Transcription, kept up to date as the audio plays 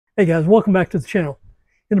Hey guys, welcome back to the channel.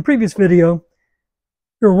 In the previous video,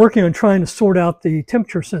 we were working on trying to sort out the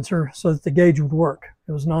temperature sensor so that the gauge would work.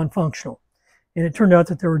 It was non-functional. And it turned out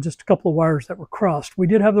that there were just a couple of wires that were crossed. We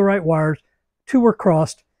did have the right wires, 2 were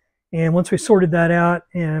crossed, and once we sorted that out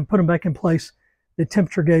and put them back in place, the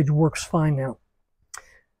temperature gauge works fine now.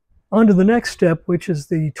 On to the next step, which is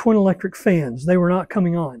the twin electric fans. They were not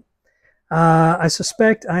coming on. I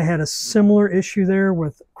suspect I had a similar issue there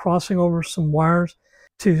with crossing over some wires.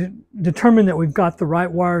 To determine that we've got the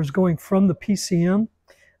right wires going from the PCM,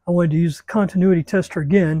 I wanted to use the continuity tester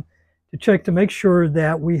again to check to make sure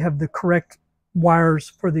that we have the correct wires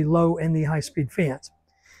for the low and the high-speed fans.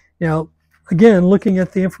 Now, again, looking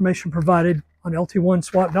at the information provided on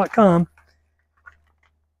lt1swap.com,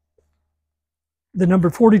 the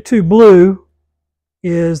number 42 blue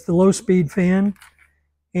is the low-speed fan,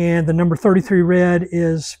 and the number 33 red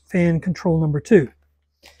is fan control number 2.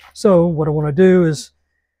 So what I want to do is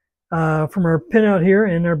from our pinout here,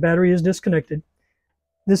 and our battery is disconnected.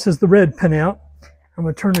 This is the red pinout. I'm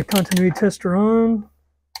going to turn the continuity tester on.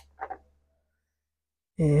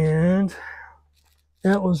 And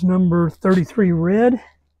that was number 33 red.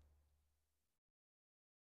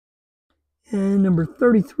 And number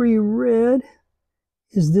 33 red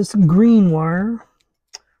is this green wire.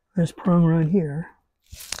 This prong right here.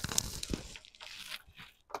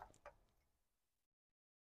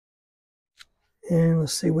 And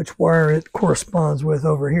let's see which wire it corresponds with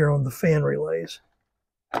over here on the fan relays.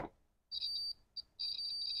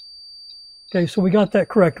 Okay, so we got that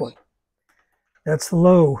correct one. That's the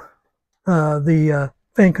low,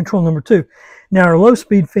 fan control number 2. Now our low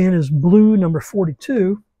speed fan is blue number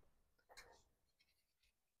 42.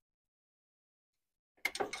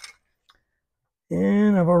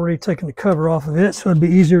 And I've already taken the cover off of it, so it'd be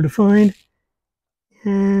easier to find.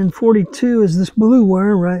 And 42 is this blue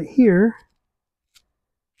wire right here.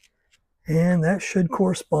 And that should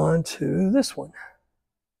correspond to this one,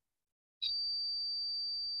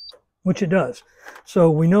 which it does. So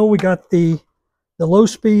we know we got the low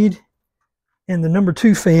speed and the number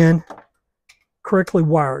 2 fan correctly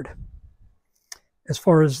wired as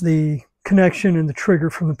far as the connection and the trigger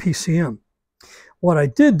from the PCM. What I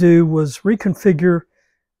did do was reconfigure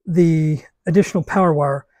the additional power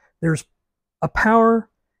wire. There's a power,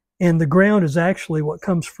 and the ground is actually what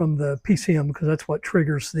comes from the PCM because that's what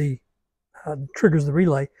triggers the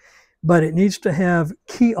relay, but it needs to have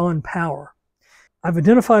key on power. I've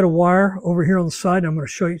identified a wire over here on the side. I'm going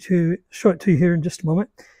to show it to you here in just a moment.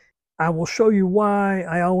 I will show you why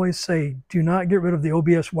I always say do not get rid of the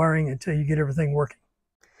OBS wiring until you get everything working.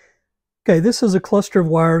 Okay, this is a cluster of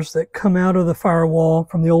wires that come out of the firewall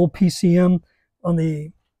from the old PCM on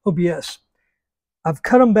the OBS. I've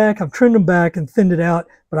cut them back, I've trimmed them back and thinned it out,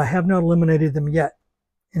 but I have not eliminated them yet.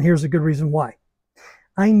 And here's a good reason why.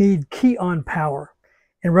 I need key on power,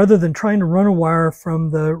 and rather than trying to run a wire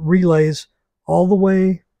from the relays all the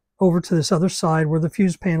way over to this other side where the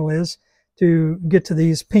fuse panel is to get to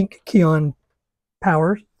these pink key on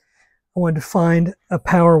powers, I wanted to find a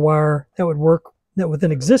power wire that would work with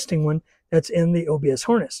an existing one that's in the OBS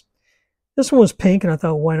harness. This one was pink, and I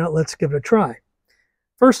thought, why not? Let's give it a try.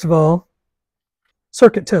 First of all,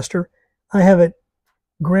 circuit tester, I have it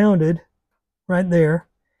grounded right there.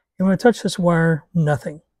 And when I touch this wire,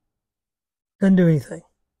 nothing. Doesn't do anything.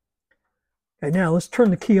 Okay, now let's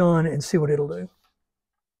turn the key on and see what it'll do.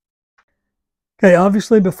 Okay,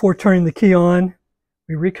 obviously before turning the key on,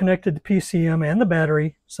 we reconnected the PCM and the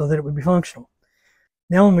battery so that it would be functional.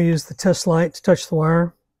 Now when we use the test light to touch the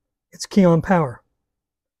wire, it's key on power.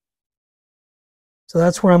 So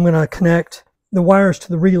that's where I'm going to connect the wires to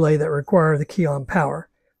the relay that require the key on power.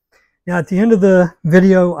 Now at the end of the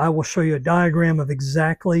video, I will show you a diagram of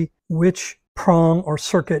exactly which prong or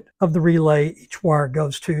circuit of the relay each wire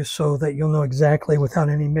goes to so that you'll know exactly without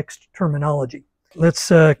any mixed terminology. Let's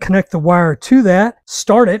connect the wire to that,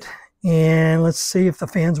 start it, and let's see if the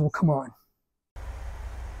fans will come on.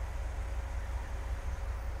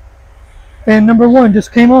 Fan number 1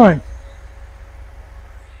 just came on.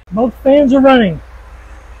 Both fans are running.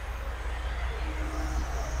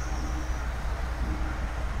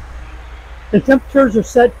 The temperatures are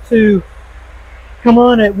set to come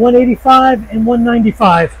on at 185 and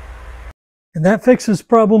 195. And that fixes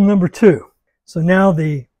problem number 2. So now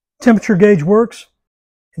the temperature gauge works,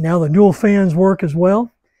 and now the dual fans work as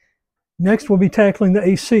well. Next we'll be tackling the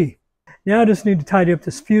AC. Now I just need to tidy up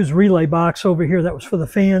this fuse relay box over here that was for the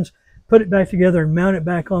fans, put it back together and mount it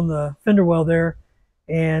back on the fender well there,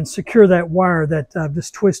 and secure that wire that I've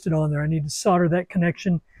just twisted on there. I need to solder that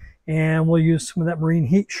connection, and we'll use some of that marine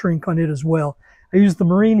heat shrink on it as well. I use the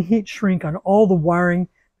marine heat shrink on all the wiring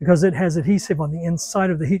because it has adhesive on the inside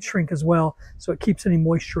of the heat shrink as well, so it keeps any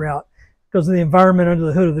moisture out. Because of the environment under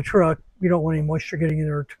the hood of the truck, you don't want any moisture getting in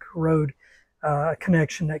there to corrode a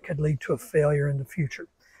connection that could lead to a failure in the future.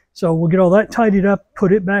 So we'll get all that tidied up,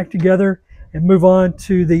 put it back together, and move on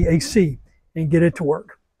to the AC and get it to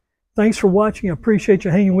work. Thanks for watching. I appreciate you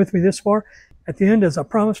hanging with me this far. At the end, as I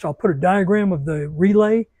promised, I'll put a diagram of the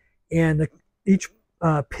relay and each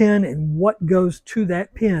pin and what goes to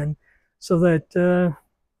that pin, so that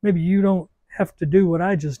maybe you don't have to do what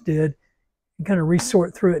I just did and kind of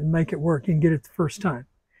resort through it and make it work and get it the first time.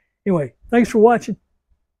 Anyway, thanks for watching.